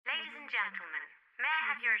gentlemen, may I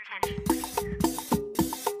have your attention, please?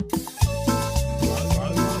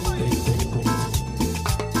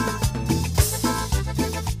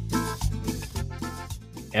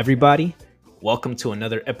 Everybody, welcome to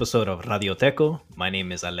another episode of Radio Teco. My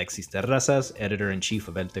name is Alexis Terrazas, editor-in-chief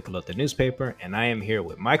of El Tecolote newspaper, and I am here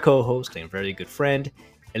with my co-host and very good friend,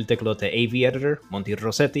 El Tecolote AV editor, Monty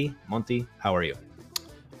Rossetti. Monty, how are you?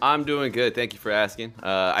 I'm doing good. Thank you for asking.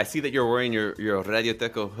 I see that you're wearing your Radio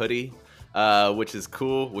Teco hoodie, which is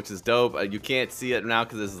cool, which is dope. You can't see it now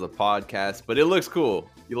because this is a podcast, but it looks cool.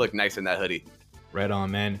 You look nice in that hoodie. Right on,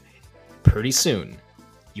 man. Pretty soon,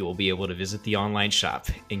 you will be able to visit the online shop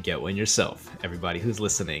and get one yourself, everybody who's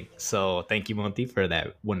listening. So thank you, Monty, for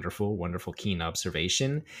that wonderful, wonderful, keen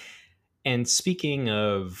observation. And speaking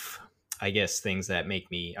of, I guess, things that make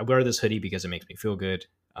me, I wear this hoodie because it makes me feel good.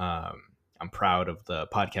 I'm proud of the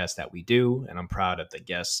podcast that we do, and I'm proud of the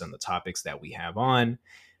guests and the topics that we have on.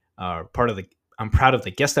 I'm proud of the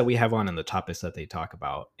guests that we have on and the topics that they talk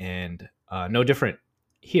about. And no different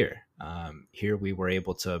here. Here we were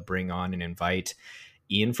able to bring on and invite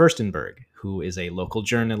Ian Furstenberg, who is a local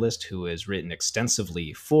journalist who has written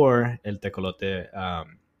extensively for El Tecolote,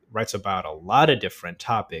 writes about a lot of different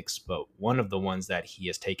topics, but one of the ones that he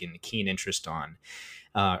has taken keen interest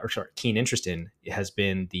in has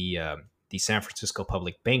been the San Francisco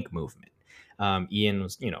Public Bank movement. Ian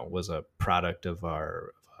was a product of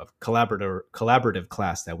our collaborative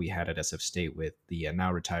class that we had at SF State with the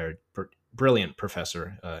now retired brilliant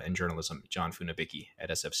professor in journalism, John Funabiki at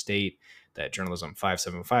SF State, that Journalism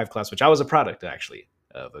 575 class, which I was a product actually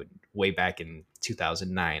of way back in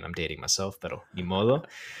 2009. I'm dating myself, pero ni modo.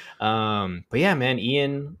 But yeah, man,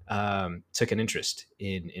 Ian took an interest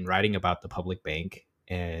in writing about the public bank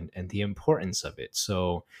and the importance of it.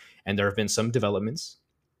 So, and there have been some developments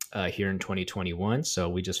here in 2021. So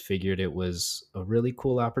we just figured it was a really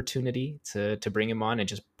cool opportunity to bring him on and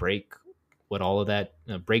just break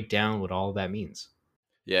down what all of that means.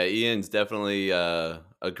 Yeah, Ian's definitely a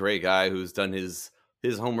great guy who's done his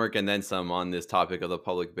homework and then some on this topic of the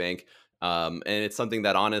public bank. And it's something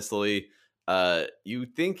that honestly, you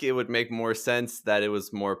think it would make more sense that it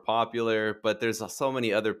was more popular, but there's so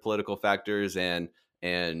many other political factors and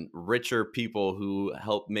richer people who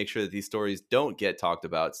help make sure that these stories don't get talked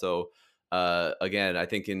about. So again, I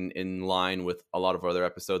think in line with a lot of other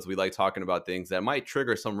episodes, we like talking about things that might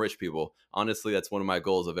trigger some rich people. Honestly, that's one of my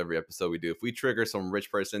goals of every episode we do. If we trigger some rich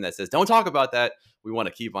person that says, don't talk about that, we want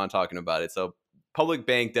to keep on talking about it. So public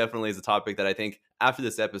bank definitely is a topic that I think after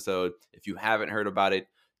this episode, if you haven't heard about it,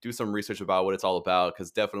 do some research about what it's all about. Because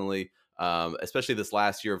definitely, especially this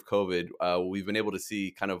last year of COVID, we've been able to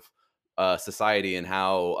see kind of society and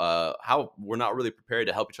how we're not really prepared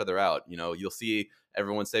to help each other out. You'll see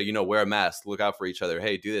everyone say, wear a mask, look out for each other.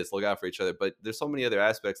 Hey, do this, look out for each other. But there's so many other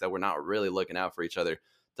aspects that we're not really looking out for each other.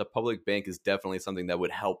 The public bank is definitely something that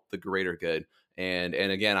would help the greater good. And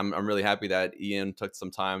again, I'm really happy that Ian took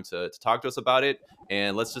some time to talk to us about it.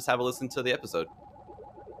 And let's just have a listen to the episode.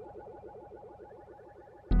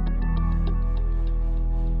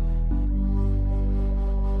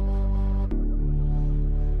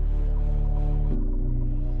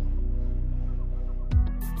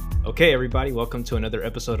 Okay, everybody, welcome to another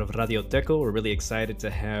episode of Radio Teco. We're really excited to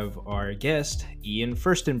have our guest, Ian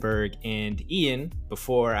Furstenberg. And Ian,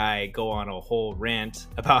 before I go on a whole rant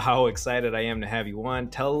about how excited I am to have you on,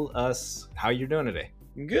 tell us how you're doing today.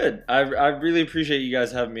 Good. I really appreciate you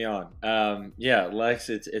guys having me on. Yeah, Lex,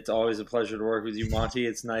 it's always a pleasure to work with you. Monty,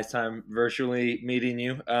 it's a nice time virtually meeting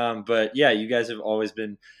you. But yeah, you guys have always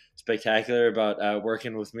been spectacular about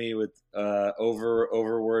working with me with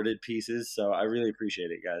overworded pieces, so I really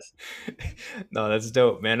appreciate it, guys. No, that's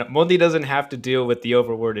dope, man. Monty doesn't have to deal with the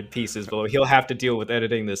overworded pieces, but he'll have to deal with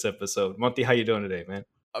editing this episode. Monty, how you doing today, man?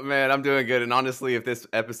 Man, I'm doing good. And honestly, if this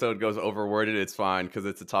episode goes overworded, it's fine because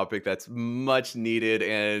it's a topic that's much needed.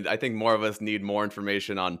 And I think more of us need more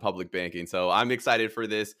information on public banking. So I'm excited for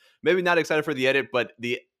this. Maybe not excited for the edit, but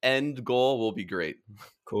the end goal will be great.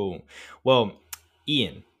 Cool. Well,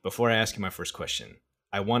 Ian, before I ask you my first question,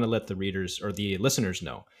 I want to let the readers or the listeners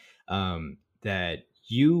know that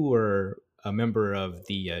you were a member of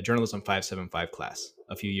the Journalism 575 class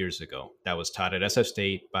a few years ago that was taught at SF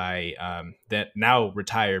State by that now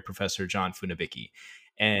retired Professor John Funabiki.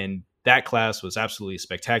 And that class was absolutely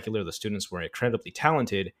spectacular. The students were incredibly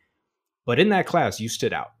talented. But in that class, you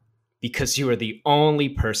stood out because you were the only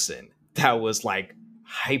person that was like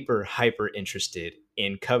hyper interested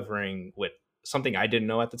in covering what something I didn't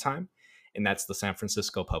know at the time, and that's the San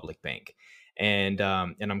Francisco Public Bank. And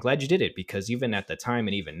I'm glad you did it because even at the time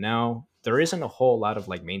and even now, there isn't a whole lot of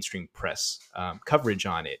like mainstream press coverage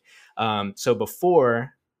on it. So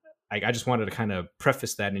before I just wanted to kind of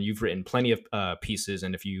preface that, and you've written plenty of pieces,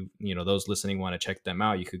 and if those listening want to check them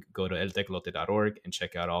out, you could go to elteclote.org and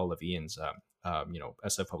check out all of Ian's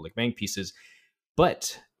SF Public Bank pieces.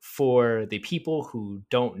 But for the people who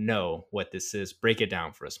don't know what this is, break it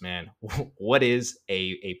down for us, man. What is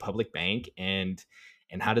a public bank, and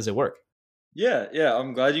how does it work? Yeah,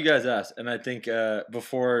 I'm glad you guys asked. And I think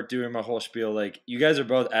before doing my whole spiel, like, you guys are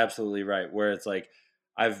both absolutely right, where it's like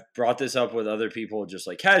I've brought this up with other people just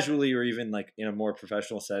like casually or even like in a more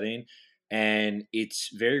professional setting. And it's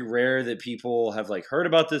very rare that people have like heard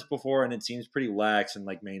about this before, and it seems pretty lax in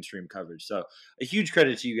like mainstream coverage. So a huge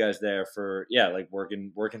credit to you guys there for like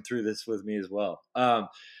working through this with me as well.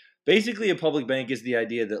 Basically, a public bank is the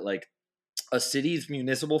idea that like a city's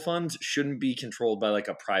municipal funds shouldn't be controlled by like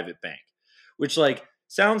a private bank, which like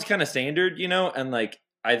sounds kind of standard, and like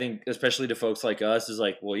I think especially to folks like us is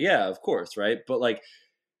like, well, yeah, of course, right? But like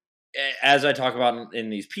as I talk about in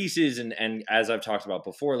these pieces, and as I've talked about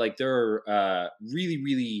before, like there are really,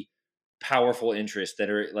 really powerful interests that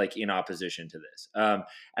are like in opposition to this. And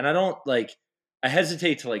I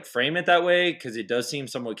hesitate to like frame it that way because it does seem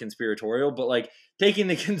somewhat conspiratorial, but like taking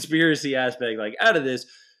the conspiracy aspect like out of this,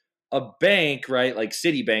 a bank, right, like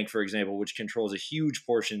Citibank, for example, which controls a huge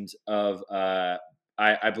portions of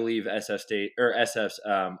I believe SF's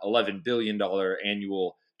 $11 billion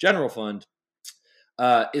annual general fund,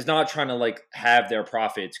 is not trying to like have their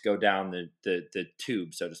profits go down the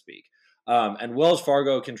tube, so to speak. And Wells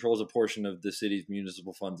Fargo controls a portion of the city's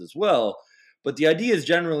municipal funds as well. But the idea is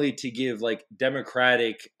generally to give like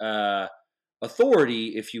democratic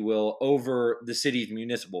authority, if you will, over the city's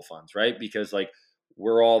municipal funds, right? Because like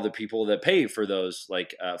we're all the people that pay for those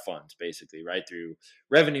like funds, basically, right? Through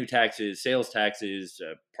revenue taxes, sales taxes,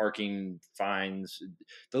 parking fines,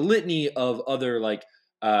 the litany of other like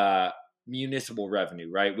municipal revenue,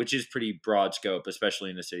 right? Which is pretty broad scope,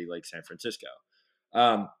 especially in a city like San Francisco.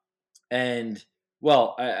 And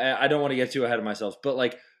well, I don't want to get too ahead of myself, but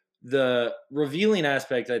like the revealing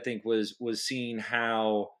aspect, I think, was seeing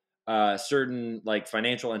how certain like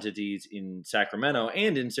financial entities in Sacramento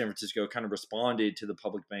and in San Francisco kind of responded to the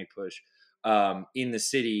public bank push in the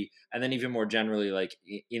city, and then even more generally, like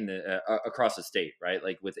in the across the state, right?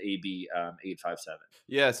 Like with AB 857.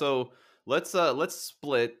 Yeah, so let's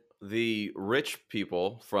split the rich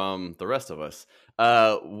people from the rest of us.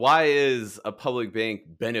 Why is a public bank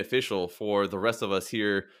beneficial for the rest of us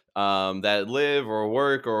here that live or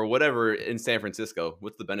work or whatever in San Francisco?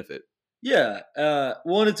 What's the benefit? Yeah,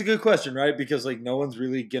 well, and it's a good question, right? Because like no one's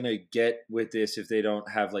really gonna get with this if they don't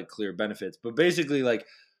have like clear benefits. But basically, like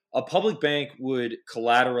a public bank would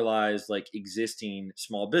collateralize like existing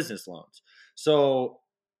small business loans. So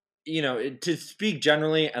to speak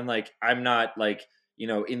generally, and like I'm not like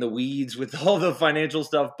in the weeds with all the financial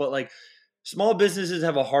stuff, but like small businesses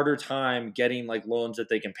have a harder time getting like loans that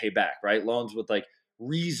they can pay back, right? Loans with like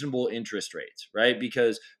reasonable interest rates, right?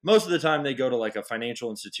 Because most of the time they go to like a financial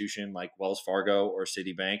institution like Wells Fargo or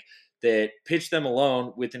Citibank that pitch them a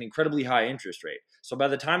loan with an incredibly high interest rate. So by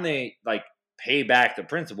the time they like pay back the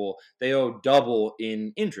principal, they owe double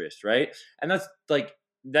in interest, right? And that's like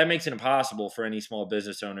that makes it impossible for any small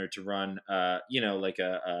business owner to run like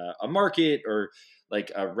a market or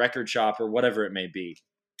like a record shop or whatever it may be.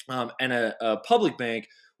 And a public bank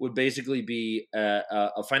would basically be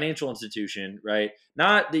a financial institution, right?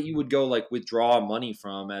 Not that you would go like withdraw money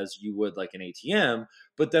from as you would like an ATM,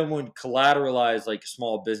 but then would collateralize like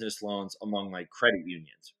small business loans among like credit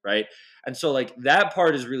unions, right? And so like that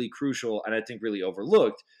part is really crucial and I think really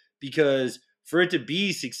overlooked, because for it to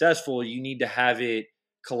be successful, you need to have it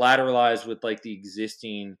collateralized with like the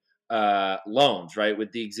existing loans, right?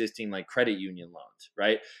 With the existing like credit union loans,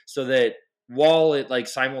 right? So that while it like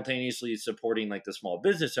simultaneously is supporting like the small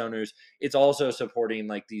business owners, it's also supporting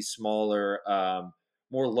like these smaller,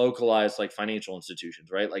 more localized like financial institutions,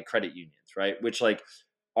 right? Like credit unions, right? Which like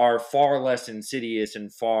are far less insidious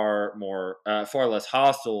and far less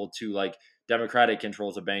hostile to like democratic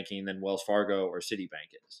controls of banking than Wells Fargo or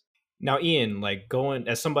Citibank is. Now, Ian, like going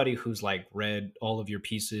as somebody who's like read all of your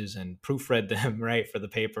pieces and proofread them, right, for the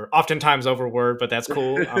paper, oftentimes over Word, but that's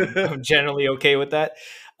cool. I'm generally okay with that.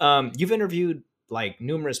 You've interviewed like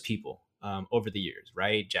numerous people over the years,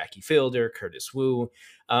 right? Jackie Fielder, Curtis Wu.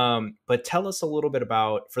 But tell us a little bit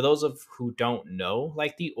about, for those of who don't know,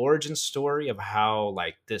 like the origin story of how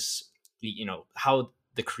like this, how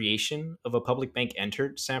the creation of a public bank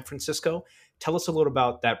entered San Francisco. Tell us a little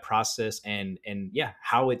about that process and yeah,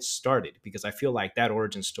 how it started, because I feel like that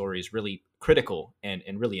origin story is really critical and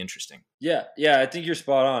really interesting. Yeah, I think you're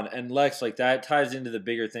spot on. And Lex, like that ties into the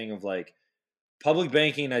bigger thing of like public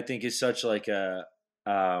banking, I think is such like a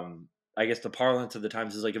I guess the parlance of the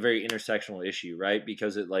times is like a very intersectional issue, right?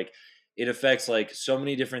 Because it affects like so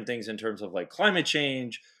many different things in terms of like climate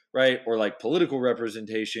change, right, or like political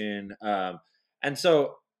representation, and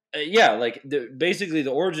so yeah, like basically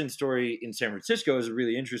the origin story in San Francisco is a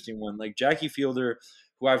really interesting one. Like Jackie Fielder,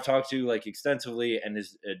 who I've talked to like extensively and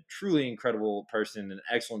is a truly incredible person, an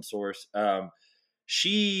excellent source.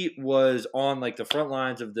 She was on like the front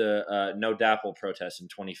lines of the No DAPL protests in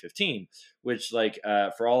 2015, which like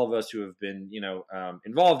for all of us who have been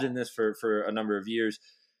involved in this for a number of years,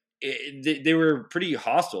 they were pretty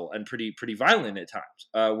hostile and pretty violent at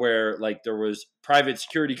times. Where like there was private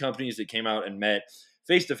security companies that came out and met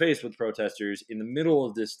face to face with protesters in the middle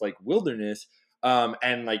of this like wilderness,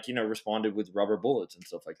 and like responded with rubber bullets and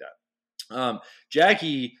stuff like that.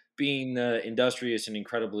 Jackie, being the industrious and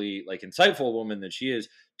incredibly like insightful woman that she is,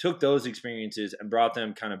 took those experiences and brought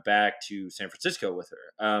them kind of back to San Francisco with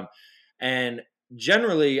her. And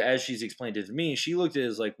generally, as she's explained it to me, she looked at it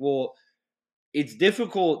as like, well, it's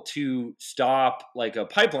difficult to stop like a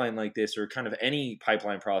pipeline like this or kind of any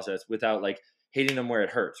pipeline process without like hitting them where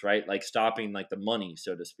it hurts, right? Like stopping like the money,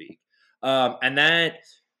 so to speak. And that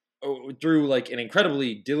through like an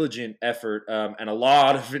incredibly diligent effort, and a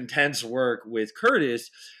lot of intense work with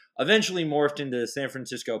Curtis, eventually morphed into the San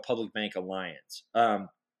Francisco Public Bank Alliance,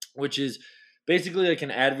 which is basically like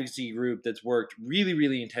an advocacy group that's worked really,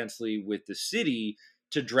 really intensely with the city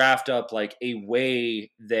to draft up like a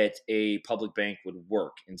way that a public bank would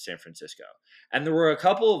work in San Francisco. And there were a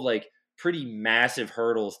couple of like pretty massive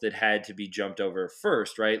hurdles that had to be jumped over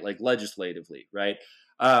first, right? Like legislatively, right?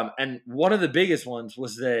 And one of the biggest ones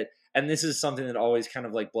was that, and this is something that always kind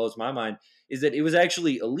of like blows my mind, is that it was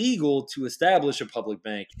actually illegal to establish a public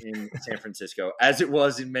bank in San Francisco, as it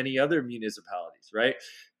was in many other municipalities, right?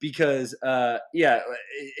 Because,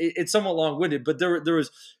 it's somewhat long-winded, but there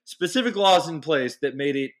was specific laws in place that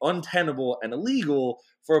made it untenable and illegal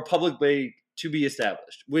for a public bank to be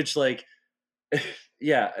established, which, like,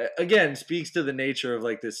 yeah, again, speaks to the nature of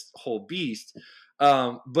like this whole beast.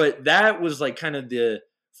 But that was like kind of the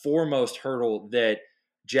foremost hurdle that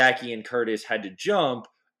Jackie and Curtis had to jump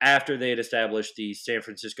after they had established the San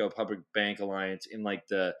Francisco Public Bank Alliance in like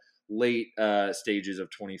the late stages of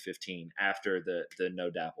 2015 after the No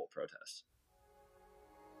DAPL protests.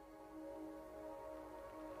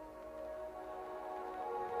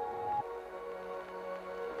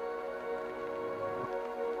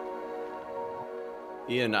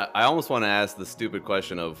 Ian, I almost want to ask the stupid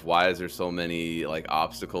question of why is there so many like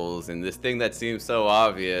obstacles and this thing that seems so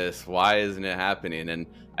obvious, why isn't it happening? And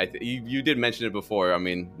you did mention it before. I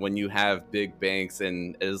mean, when you have big banks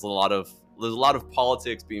and there's a lot of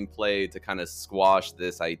politics being played to kind of squash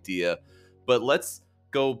this idea. But let's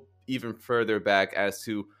go even further back as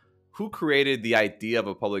to who created the idea of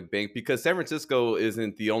a public bank, because San Francisco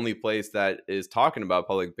isn't the only place that is talking about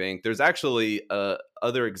public bank. There's actually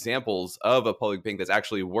other examples of a public bank that's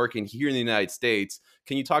actually working here in the United States.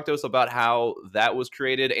 Can you talk to us about how that was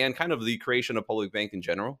created and kind of the creation of public bank in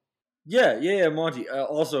general? Yeah, Monty.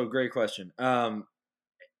 Also a great question.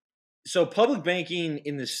 So public banking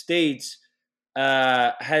in the States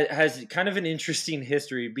has kind of an interesting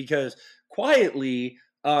history because quietly,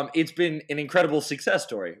 it's been an incredible success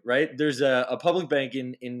story, right? There's a public bank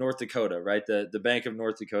in North Dakota, right? The Bank of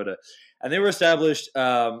North Dakota. And they were established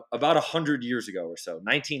about 100 years ago or so,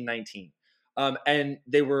 1919. And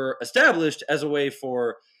they were established as a way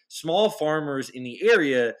for small farmers in the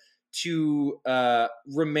area to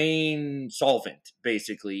remain solvent,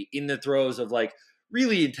 basically, in the throes of like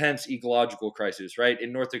really intense ecological crisis, right?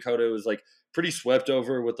 In North Dakota, it was like pretty swept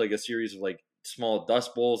over with like a series of like small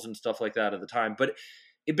dust bowls and stuff like that at the time. But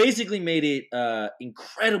it basically made it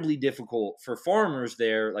incredibly difficult for farmers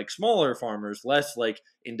there, like smaller farmers, less like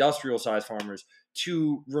industrial sized farmers,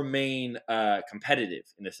 to remain competitive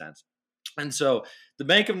in a sense. And so the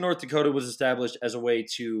Bank of North Dakota was established as a way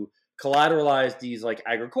to collateralize these like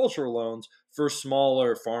agricultural loans for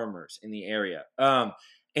smaller farmers in the area.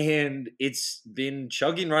 And it's been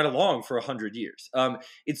chugging right along for 100 years.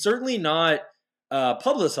 It's certainly not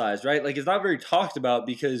publicized, right? Like it's not very talked about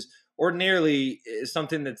because ordinarily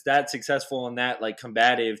something that's that successful and that like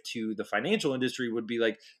combative to the financial industry would be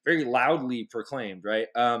like very loudly proclaimed, right?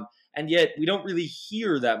 And yet we don't really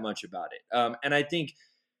hear that much about it. And I think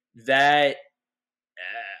that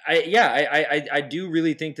I do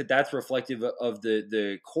really think that that's reflective of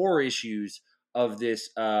the core issues of this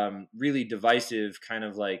really divisive kind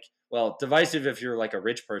of like, well, divisive if you're like a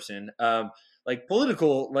rich person, like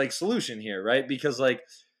political like solution here, right? Because like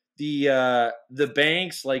the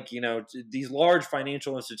banks, like these large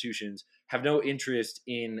financial institutions have no interest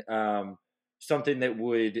in something that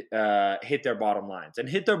would hit their bottom lines and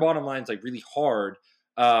hit their bottom lines like really hard,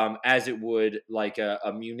 as it would like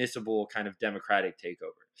a municipal kind of democratic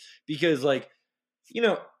takeover. Because like, you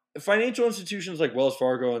know, financial institutions like Wells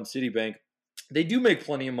Fargo and Citibank, they do make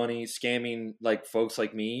plenty of money scamming like folks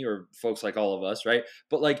like me or folks like all of us, right?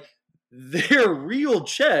 But like their real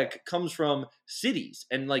check comes from cities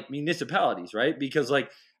and like municipalities, right? Because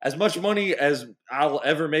like as much money as I'll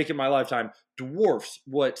ever make in my lifetime dwarfs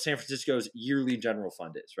what San Francisco's yearly general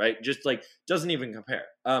fund is, right? Just like doesn't even compare.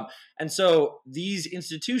 And so these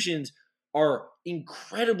institutions are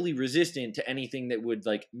incredibly resistant to anything that would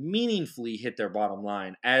like meaningfully hit their bottom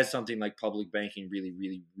line, as something like public banking really,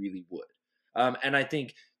 really, really would. And I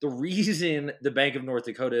think the reason the Bank of North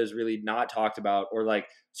Dakota is really not talked about, or like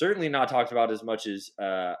certainly not talked about as much as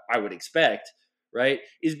I would expect, right,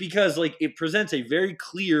 is because like it presents a very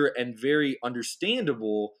clear and very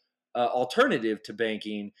understandable alternative to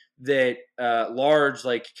banking that large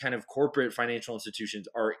like kind of corporate financial institutions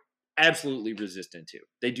are absolutely resistant to.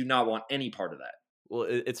 They do not want any part of that. Well,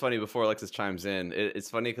 it's funny, before Alexis chimes in, it's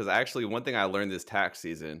funny because actually one thing I learned this tax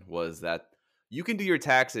season was that you can do your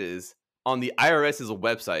taxes on the IRS's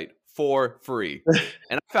website for free.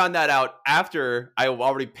 And I found that out after I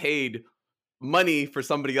already paid money for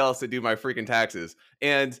somebody else to do my freaking taxes.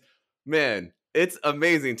 And man, it's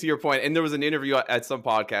amazing, to your point. And there was an interview at some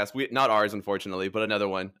podcast, not ours, unfortunately, but another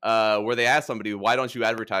one, where they asked somebody, why don't you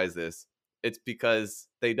advertise this? It's because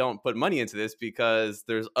they don't put money into this, because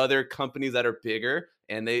there's other companies that are bigger,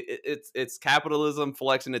 and it's capitalism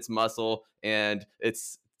flexing its muscle, and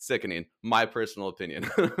it's sickening. My personal opinion.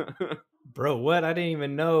 Bro, what? I didn't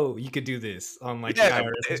even know you could do this on like the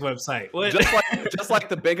IRS's website. What? Just like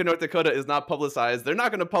the Bank of North Dakota is not publicized, they're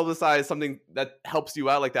not going to publicize something that helps you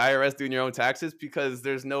out, like the IRS doing your own taxes, because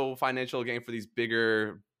there's no financial gain for these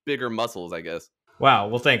bigger muscles, I guess. Wow.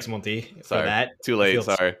 Well, thanks, Monty, for that. Too late.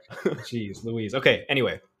 Sorry. Jeez, Louise. Okay.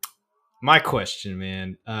 Anyway, my question,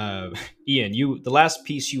 man. Ian, the last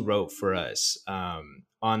piece you wrote for us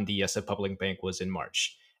on the SF Public Bank was in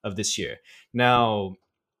March of this year. Now,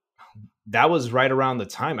 that was right around the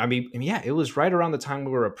time. I mean, yeah, it was right around the time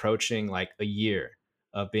we were approaching like a year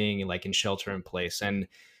of being like in shelter in place. And,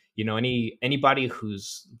 you know, anybody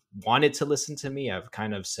who's wanted to listen to me, I've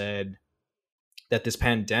kind of said that this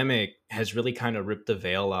pandemic has really kind of ripped the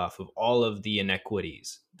veil off of all of the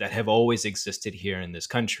inequities that have always existed here in this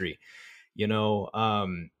country. You know,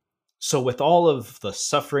 so with all of the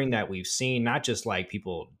suffering that we've seen, not just like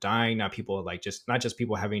people dying, not just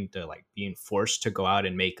people having to like being forced to go out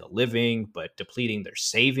and make a living, but depleting their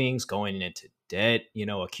savings, going into debt, you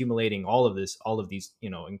know, accumulating all of these, you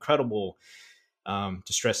know, incredible,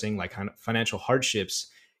 distressing, like kind of financial hardships.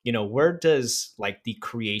 You know, where does like the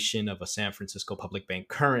creation of a San Francisco Public Bank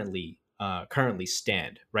currently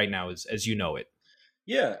stand right now, as you know it?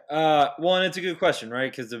 Yeah. Well, and it's a good question,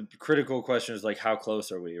 right? Because the critical question is like, how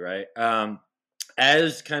close are we, right?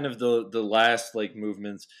 As kind of the last like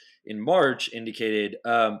movements in March indicated,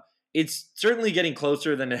 it's certainly getting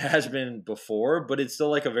closer than it has been before, but it's still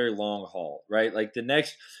like a very long haul, right? Like the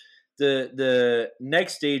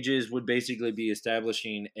next stages would basically be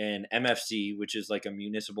establishing an MFC, which is like a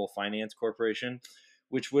municipal finance corporation,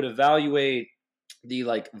 which would evaluate the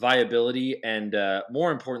like viability and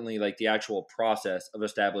more importantly like the actual process of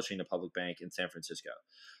establishing a public bank in San Francisco.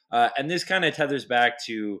 And this kind of tethers back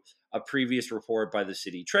to a previous report by the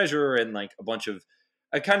city treasurer and like a bunch of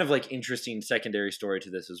a kind of like interesting secondary story to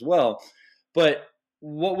this as well. But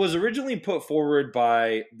what was originally put forward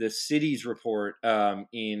by the city's report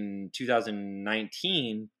in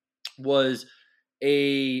 2019 was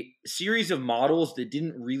a series of models that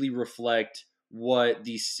didn't really reflect what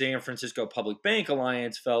the San Francisco Public Bank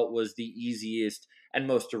Alliance felt was the easiest and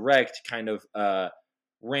most direct kind of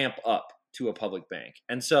ramp up to a public bank.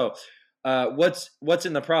 And so what's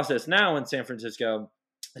in the process now in San Francisco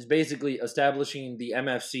is basically establishing the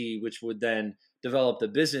MFC, which would then develop the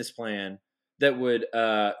business plan that would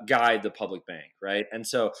guide the public bank, right? And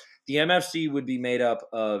so the MFC would be made up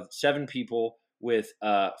of 7 people with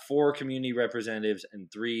 4 community representatives and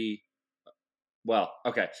 3, well,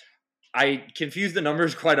 okay. I confuse the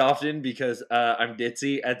numbers quite often because I'm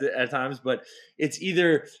ditzy at times, but it's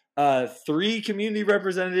either 3 community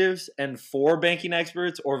representatives and 4 banking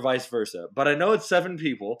experts or vice versa. But I know it's 7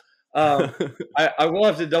 people. I will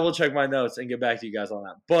have to double check my notes and get back to you guys on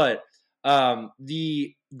that. But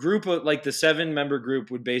the group of like the 7-member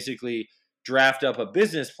group would basically draft up a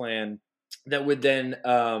business plan that would then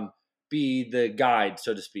be the guide,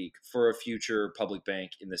 so to speak, for a future public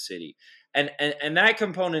bank in the city. And that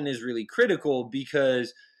component is really critical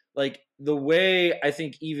because like the way I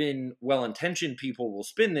think even well-intentioned people will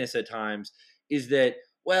spin this at times is that,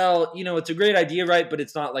 well, it's a great idea, right? But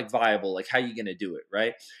it's not like viable. Like, how are you going to do it,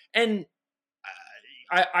 right? And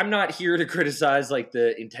I'm not here to criticize like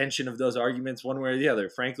the intention of those arguments one way or the other.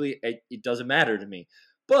 Frankly, it doesn't matter to me.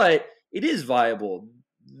 But it is viable.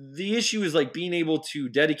 The issue is like being able to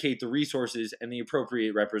dedicate the resources and the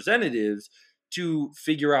appropriate representatives to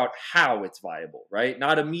figure out how it's viable, right?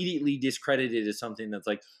 Not immediately discredit it as something that's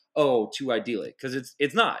like, oh, too idyllic, because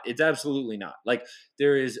it's not. It's absolutely not. Like,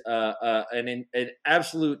 there is an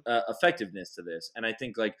absolute effectiveness to this, and I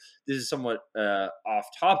think like this is somewhat off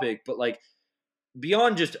topic, but like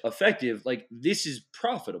beyond just effective, like this is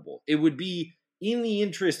profitable. It would be in the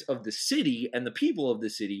interest of the city and the people of the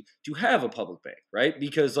city to have a public bank, right?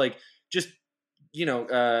 Because like just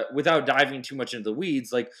without diving too much into the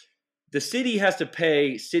weeds, like the city has to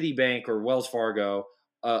pay Citibank or Wells Fargo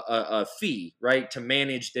a fee, right, to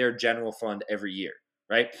manage their general fund every year,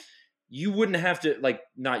 right? You wouldn't have to, like,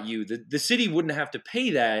 not you, the city wouldn't have to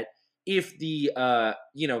pay that if the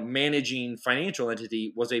managing financial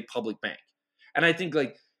entity was a public bank. And I think,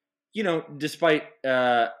 like, despite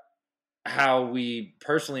how we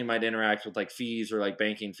personally might interact with like fees or like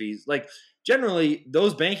banking fees, like generally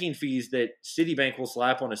those banking fees that Citibank will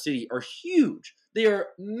slap on a city are huge. They are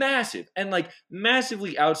massive and like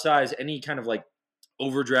massively outsize any kind of like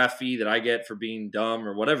overdraft fee that I get for being dumb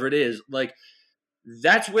or whatever it is. Like,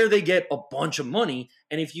 that's where they get a bunch of money.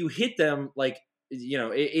 And if you hit them, like,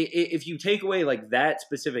 if you take away like that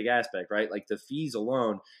specific aspect, right, like the fees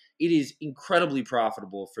alone, it is incredibly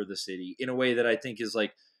profitable for the city in a way that I think is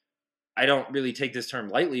like, I don't really take this term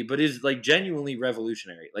lightly, but is like genuinely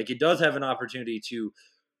revolutionary. Like, it does have an opportunity to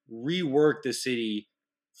rework the city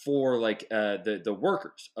for like the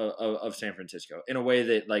workers of San Francisco in a way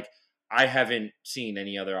that like I haven't seen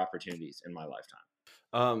any other opportunities in my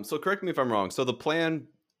lifetime. So correct me if I'm wrong. So the plan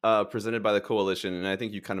presented by the coalition, and I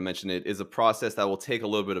think you kind of mentioned it, is a process that will take a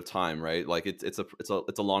little bit of time, right? Like it's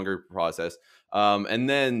a longer process. And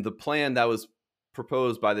then the plan that was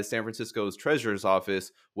proposed by the San Francisco's treasurer's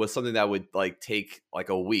office was something that would like take like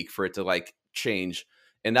a week for it to like change,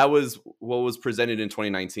 and that was what was presented in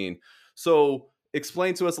 2019. So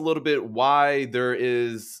explain to us a little bit why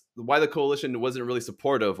the coalition wasn't really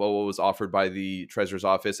supportive of what was offered by the treasurer's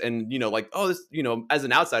office, and like, oh, this, as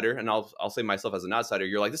an outsider, and I'll say myself as an outsider,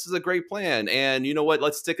 you're like, this is a great plan, and you know what,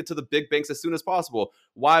 let's stick it to the big banks as soon as possible.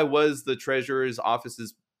 Why was the treasurer's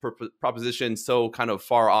office's proposition so kind of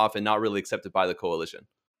far off and not really accepted by the coalition?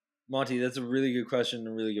 Monty, that's a really good question and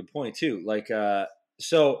a really good point too. Like,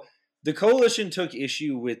 so the coalition took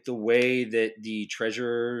issue with the way that the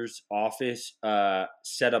treasurer's office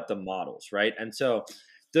set up the models, right? And so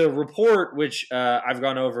the report, which I've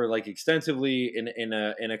gone over like extensively in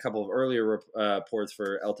a couple of earlier reports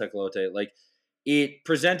for El Tecolote, like it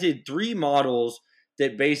presented three models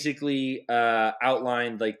that basically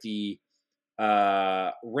outlined like the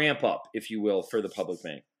ramp up, if you will, for the public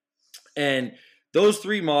bank. And those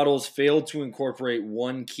three models failed to incorporate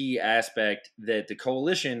one key aspect that the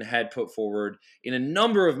coalition had put forward in a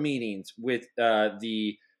number of meetings with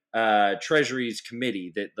the Treasury's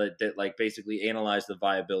committee that like basically analyzed the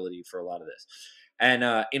viability for a lot of this.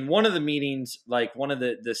 And in one of the meetings, like one of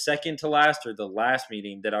the second to last or the last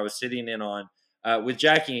meeting that I was sitting in on with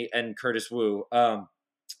Jackie and Curtis Wu,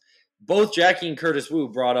 both Jackie and Curtis Wu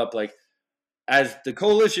brought up, like, as the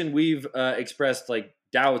coalition, we've expressed like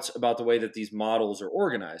doubts about the way that these models are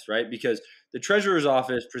organized, right? Because the treasurer's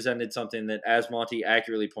office presented something that, as Monty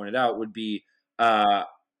accurately pointed out, would be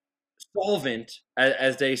solvent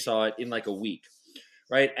as they saw it in like a week,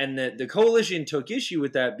 right? And the coalition took issue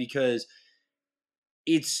with that because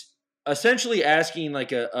it's essentially asking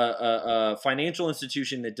like a financial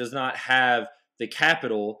institution that does not have the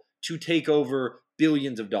capital to take over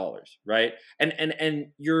billions of dollars, right?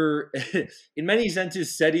 And you're in many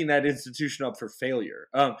senses setting that institution up for failure.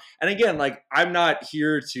 And again, like, I'm not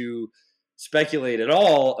here to speculate at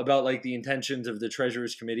all about like the intentions of the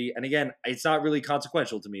Treasurer's Committee. And again, it's not really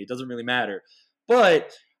consequential to me. It doesn't really matter.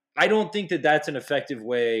 But I don't think that that's an effective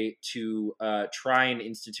way to try and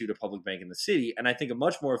institute a public bank in the city. And I think a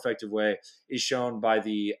much more effective way is shown by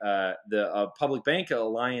the Public Bank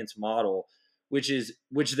Alliance model, which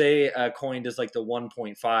they coined as like the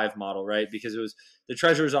 1.5 model, right? Because it was the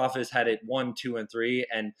Treasurer's Office had it 1, 2, and 3,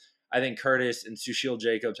 and I think Curtis and Sushil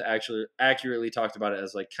Jacobs actually accurately talked about it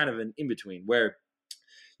as like kind of an in-between, where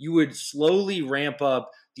you would slowly ramp up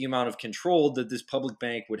the amount of control that this public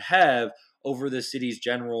bank would have over the city's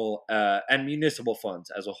general and municipal funds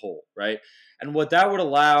as a whole, right? And what that would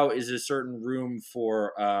allow is a certain room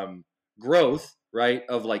for growth, right,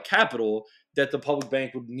 of like capital that the public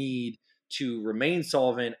bank would need to remain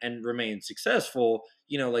solvent and remain successful,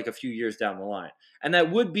 like a few years down the line. And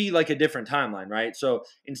that would be like a different timeline, right? So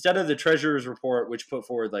instead of the treasurer's report, which put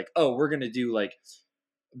forward like, oh, we're going to do like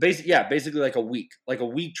basically like a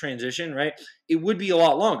week transition, right? It would be a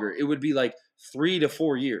lot longer. It would be like 3 to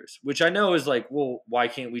 4 years, which I know is like, well, why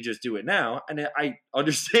can't we just do it now? And I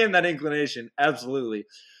understand that inclination, absolutely.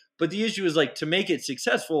 But the issue is like to make it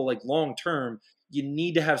successful, like long term, you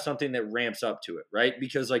need to have something that ramps up to it, right?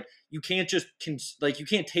 Because like you can't just you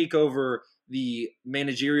can't take over the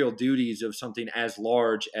managerial duties of something as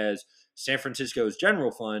large as San Francisco's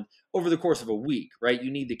general fund over the course of a week, right?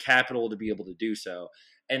 You need the capital to be able to do so.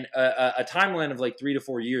 And a timeline of like 3 to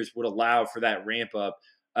 4 years would allow for that ramp up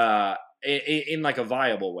in like a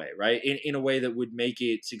viable way, right? In a way that would make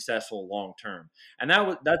it successful long term. And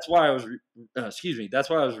that's why I was that's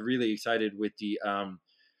why I was really excited with the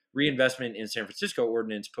reinvestment in San Francisco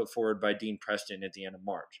ordinance put forward by Dean Preston at the end of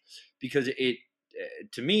March, because it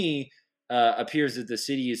to me appears that the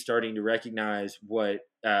city is starting to recognize what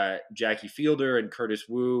Jackie Fielder and Curtis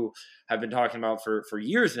Wu have been talking about for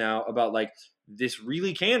years now, about like this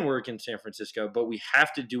really can work in San Francisco, but we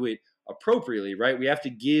have to do it appropriately, right? We have to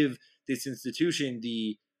give this institution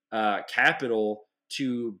the capital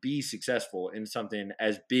to be successful in something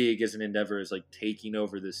as big as an endeavor as like taking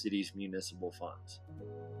over the city's municipal funds.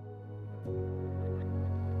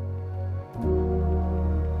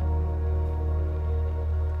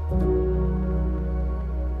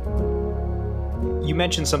 You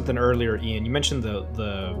mentioned something earlier, Ian. You mentioned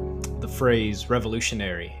the phrase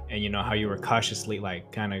revolutionary, and how you were cautiously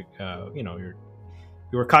like kind of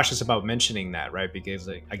you were cautious about mentioning that, right? Because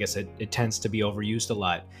I guess it tends to be overused a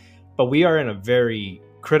lot. But we are in a very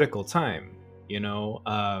critical time,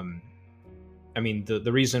 I mean,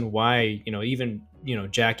 the reason why, even,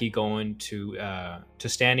 Jackie going to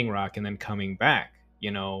Standing Rock and then coming back,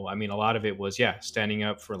 I mean, a lot of it was, standing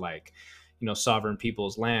up for like, sovereign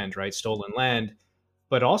people's land, right? Stolen land.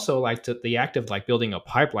 But also like the act of like building a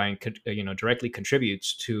pipeline could, directly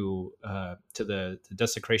contributes to the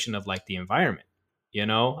desecration of like the environment.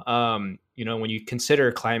 When you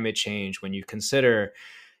consider climate change, when you consider,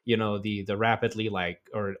 the rapidly like,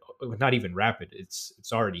 or not even rapid, it's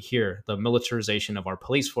already here, the militarization of our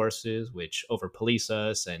police forces, which over police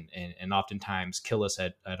us and oftentimes kill us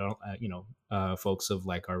at folks of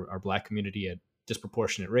like our Black community at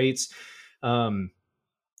disproportionate rates.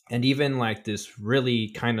 And even like this really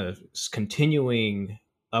kind of continuing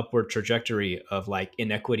upward trajectory of like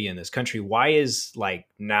inequity in this country. Why is like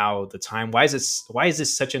now the time? Why is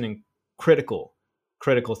this such an critical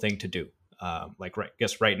thing to do?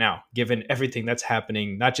 Right now, given everything that's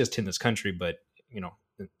happening, not just in this country, but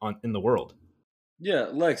in the world. Yeah,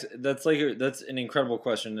 Lex, that's an incredible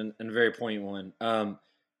question and a very poignant one.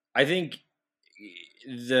 I think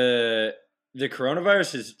the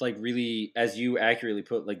coronavirus is like really, as you accurately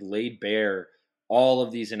put, like laid bare all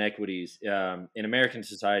of these inequities in American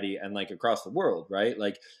society and like across the world, right?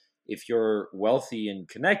 Like if you're wealthy and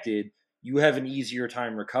connected, you have an easier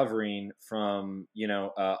time recovering from,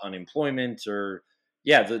 unemployment or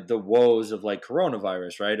the woes of like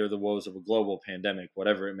coronavirus, right? Or the woes of a global pandemic,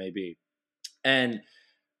 whatever it may be. And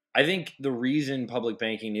I think the reason public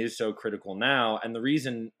banking is so critical now, and the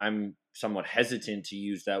reason I'm somewhat hesitant to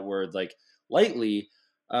use that word like lightly,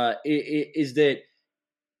 is that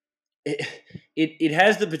it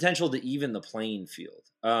has the potential to even the playing field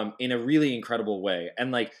in a really incredible way.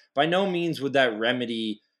 And like by no means would that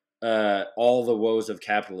remedy all the woes of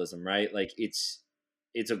capitalism, right? Like it's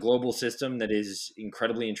a global system that is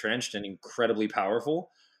incredibly entrenched and incredibly powerful,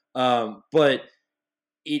 but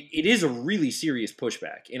it is a really serious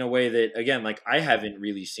pushback in a way that, again, like I haven't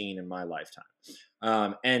really seen in my lifetime.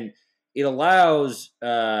 And it allows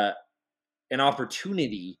an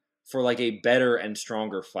opportunity for like a better and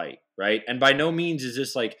stronger fight, right? And by no means is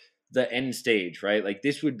this like the end stage, right? Like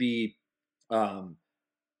this would be an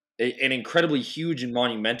incredibly huge and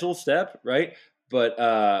monumental step, right?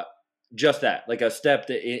 But just that, like a step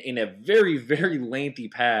that in a very, very lengthy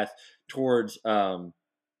path towards a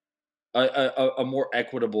more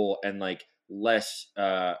equitable and like less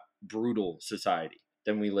brutal society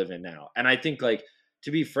than we live in now. And I think, like,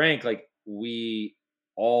 to be frank, like we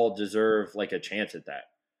all deserve like a chance at that.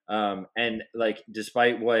 And like,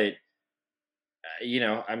 despite what,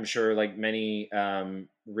 I'm sure like many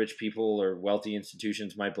rich people or wealthy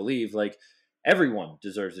institutions might believe, like everyone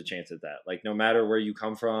deserves a chance at that. Like no matter where you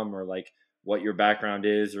come from or like what your background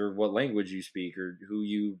is or what language you speak or who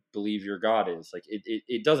you believe your God is, like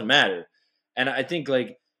it doesn't matter. And I think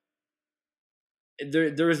like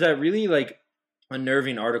there was that really like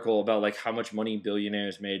unnerving article about like how much money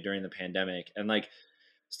billionaires made during the pandemic. And like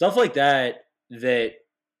stuff like that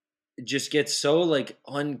just gets so like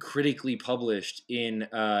uncritically published in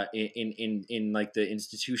like the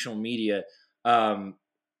institutional media. um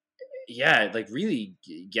yeah, it like really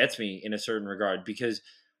gets me in a certain regard, because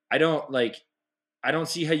I don't like I don't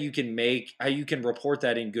see how you can report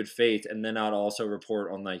that in good faith and then not also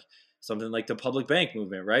report on like something like the public bank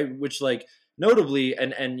movement, right? Which like notably,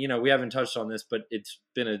 and you know, we haven't touched on this, but it's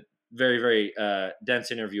been a very very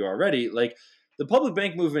dense interview already. Like the public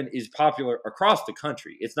bank movement is popular across the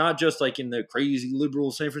country. It's not just like in the crazy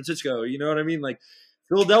liberal San Francisco. You know what I mean? Like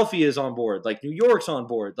Philadelphia is on board. Like New York's on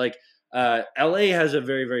board. Like LA has a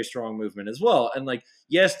very very strong movement as well. And like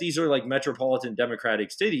yes, these are like metropolitan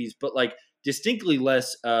democratic cities, but like distinctly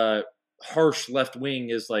less harsh left wing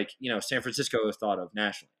is like, you know, San Francisco is thought of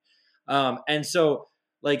nationally. And so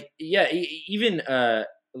like yeah, even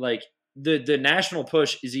like the national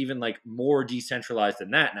push is even like more decentralized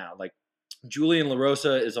than that now. Like Julian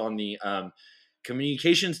LaRosa is on the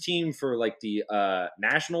communications team for like the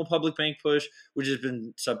national public bank push, which has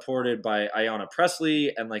been supported by Ayanna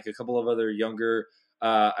Pressley and like a couple of other younger,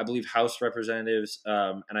 I believe, House representatives,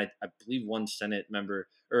 and I believe one Senate member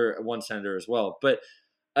or one senator as well. But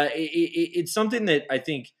it's something that I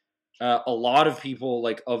think a lot of people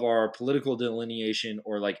like of our political delineation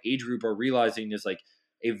or like age group are realizing is like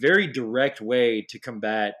a very direct way to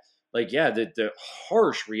combat like yeah the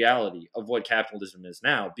harsh reality of what capitalism is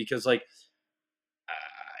now. Because like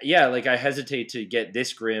yeah, like I hesitate to get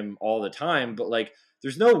this grim all the time, but like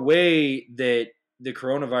there's no way that the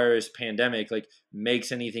coronavirus pandemic like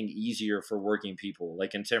makes anything easier for working people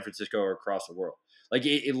like in San Francisco or across the world. Like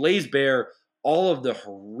it lays bare all of the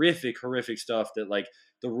horrific stuff that like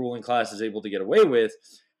the ruling class is able to get away with,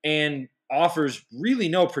 and offers really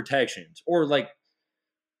no protections or like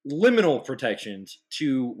liminal protections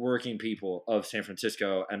to working people of San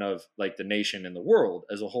Francisco and of like the nation and the world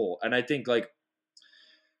as a whole. And I think like,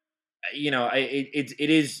 you know, it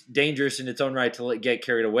is dangerous in its own right to like get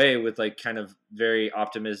carried away with like kind of very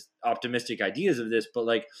optimistic ideas of this, but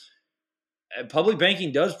like public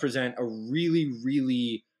banking does present a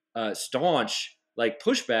really staunch like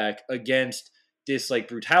pushback against this like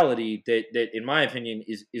brutality that in my opinion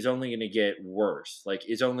is only going to get worse, like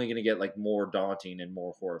is only going to get like more daunting and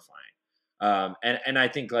more horrifying. And I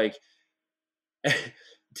think like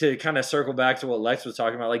to kind of circle back to what Lex was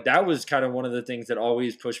talking about, like that was kind of one of the things that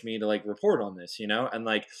always pushed me to like report on this, you know. And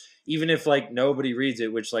like even if like nobody reads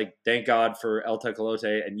it, which like thank God for El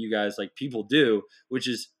Tecolote and you guys, like people do, which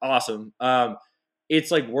is awesome. It's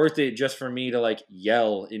like worth it just for me to like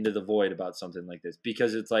yell into the void about something like this,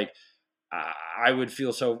 because it's like I would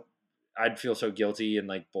feel so I'd feel so guilty and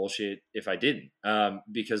like bullshit if I didn't.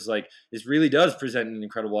 Because like this really does present an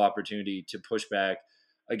incredible opportunity to push back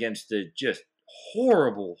against the just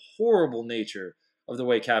horrible nature of the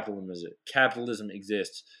way capitalism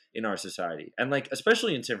exists in our society. And like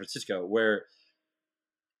especially in San Francisco, where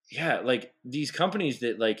yeah, like these companies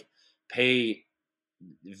that like pay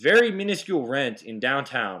very minuscule rent in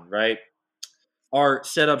downtown, right, are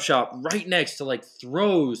set up shop right next to like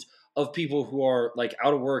throes of people who are like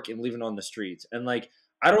out of work and living on the streets. And like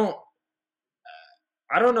I don't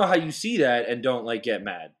I don't know how you see that and don't like get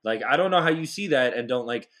mad. Like I don't know how you see that and don't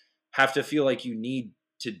like have to feel like you need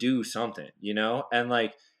to do something, you know? And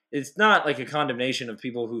like it's not like a condemnation of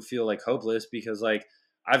people who feel like hopeless, because like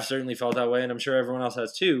I've certainly felt that way and I'm sure everyone else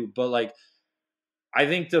has too. But like I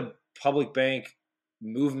think the public bank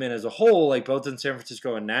movement as a whole, like both in San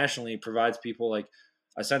Francisco and nationally, provides people like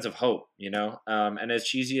a sense of hope, you know? And as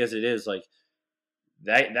cheesy as it is, like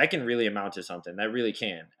that can really amount to something. That really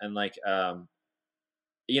can. And like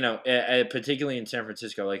you know, particularly in San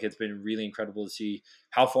Francisco, like it's been really incredible to see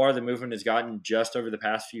how far the movement has gotten just over the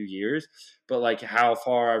past few years, but like how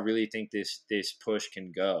far I really think this push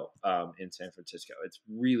can go in San Francisco. It's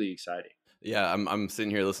really exciting. Yeah, I'm sitting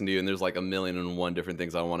here listening to you, and there's like a million and one different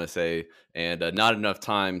things I want to say, and not enough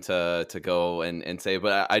time to go and say.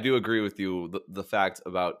 But I do agree with you the fact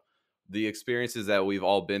about the experiences that we've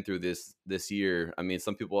all been through this year. I mean,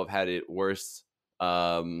 some people have had it worse,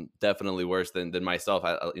 definitely worse than myself.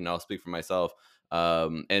 I'll speak for myself.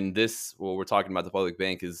 And this, what we're talking about, the public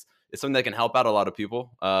bank is something that can help out a lot of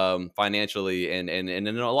people financially and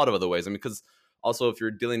in a lot of other ways. I mean, because also if you're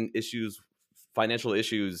dealing financial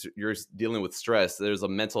issues, you're dealing with stress, there's a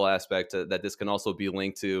mental aspect that this can also be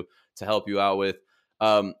linked to help you out with.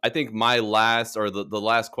 I think my last or the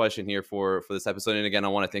last question here for this episode, and again, I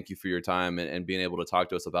want to thank you for your time and being able to talk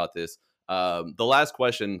to us about this. The last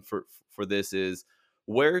question for this is,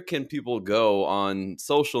 where can people go on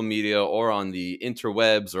social media or on the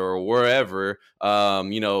interwebs or wherever,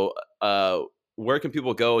 where can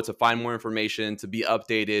people go to find more information, to be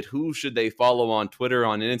updated? Who should they follow on Twitter,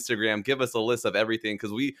 on Instagram? Give us a list of everything,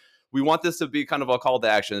 because we want this to be kind of a call to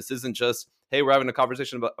action. This isn't just, hey, we're having a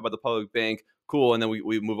conversation about the public bank, cool, and then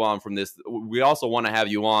we move on from this. We also want to have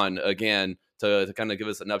you on again to kind of give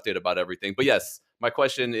us an update about everything. But yes, my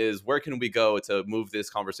question is, where can we go to move this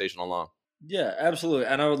conversation along? Yeah, absolutely.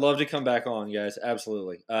 And I would love to come back on, guys.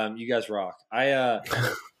 Absolutely. You guys rock.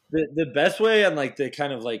 The best way and like the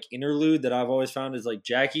kind of like interlude that I've always found is like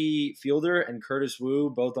Jackie Fielder and Curtis Wu,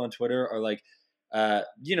 both on Twitter, are like,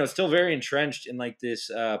 still very entrenched in like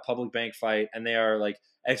this public bank fight, and they are like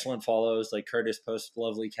excellent follows. Like Curtis posts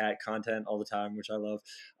lovely cat content all the time, which I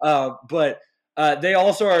love. But they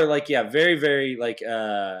also are like, very, very like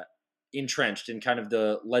entrenched in kind of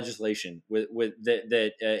the legislation with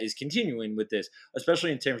that is continuing with this,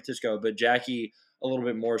 especially in San Francisco. But Jackie a little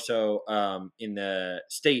bit more so in the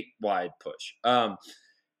statewide push.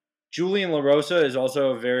 Julian LaRosa is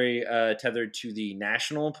also very tethered to the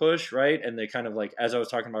national push, right? And they kind of like, as I was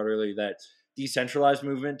talking about earlier, that decentralized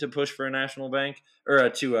movement to push for a national bank, or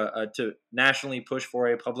to nationally push for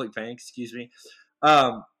a public bank, excuse me.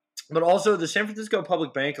 But also the San Francisco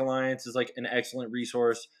Public Bank Alliance is like an excellent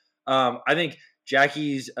resource. I think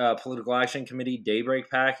Jackie's Political Action Committee, Daybreak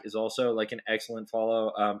PAC, is also like an excellent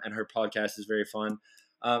follow, and her podcast is very fun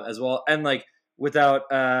as well. And like, without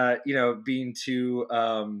being too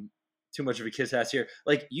much of a kiss ass here,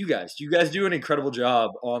 like you guys do an incredible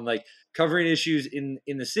job on like covering issues in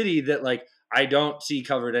the city that like I don't see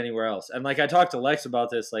covered anywhere else. And like I talked to Lex about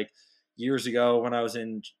this like years ago when I was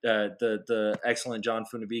in the excellent John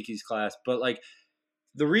Funabiki's class, but like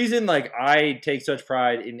the reason like I take such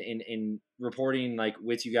pride in reporting like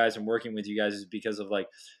with you guys and working with you guys is because of like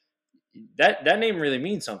that name really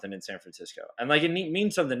means something in San Francisco, and like it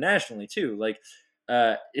means something nationally too. Like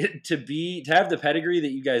to have the pedigree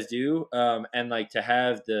that you guys do, and like to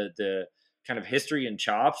have the kind of history and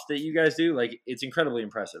chops that you guys do, like it's incredibly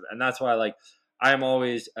impressive. And that's why like I'm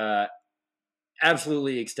always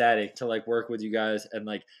absolutely ecstatic to like work with you guys and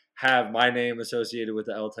like have my name associated with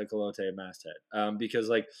the El Tecolote masthead, because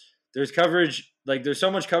like there's coverage, like there's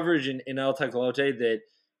so much coverage in El Tecolote that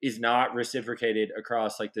is not reciprocated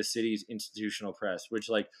across like the city's institutional press, which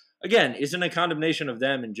like again isn't a condemnation of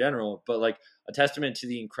them in general, but like a testament to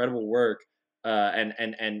the incredible work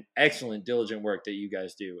and excellent diligent work that you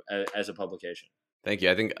guys do as a publication. Thank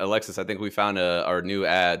you. I think Alexis, we found our new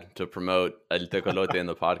ad to promote El Tecolote in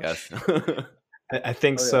the podcast. I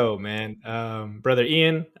think so, man. Brother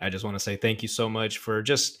Ian, I just want to say thank you so much for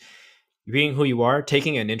just being who you are,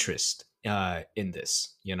 taking an interest in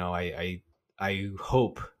this. You know, I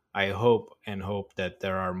hope that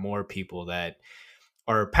there are more people that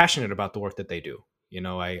are passionate about the work that they do. You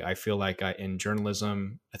know, I feel like in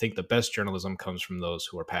journalism, I think the best journalism comes from those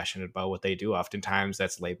who are passionate about what they do. Oftentimes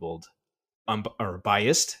that's labeled or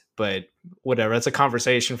biased, but whatever. That's a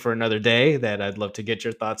conversation for another day that I'd love to get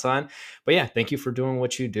your thoughts on. But yeah, thank you for doing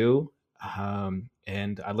what you do.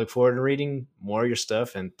 And I look forward to reading more of your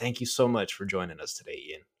stuff. And thank you so much for joining us today,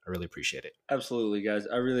 Ian. I really appreciate it. Absolutely, guys.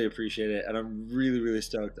 I really appreciate it. And I'm really, really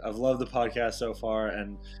stoked. I've loved the podcast so far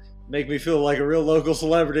and make me feel like a real local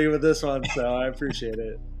celebrity with this one. So I appreciate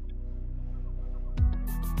it.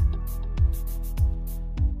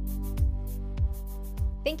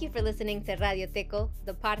 Thank you for listening to Radio Teco,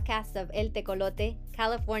 the podcast of El Tecolote,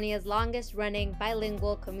 California's longest-running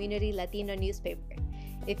bilingual community Latino newspaper.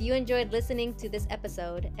 If you enjoyed listening to this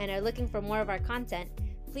episode and are looking for more of our content,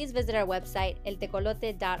 please visit our website,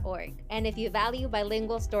 eltecolote.org. And if you value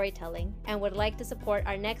bilingual storytelling and would like to support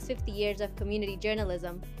our next 50 years of community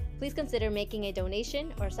journalism, please consider making a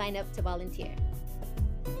donation or sign up to volunteer.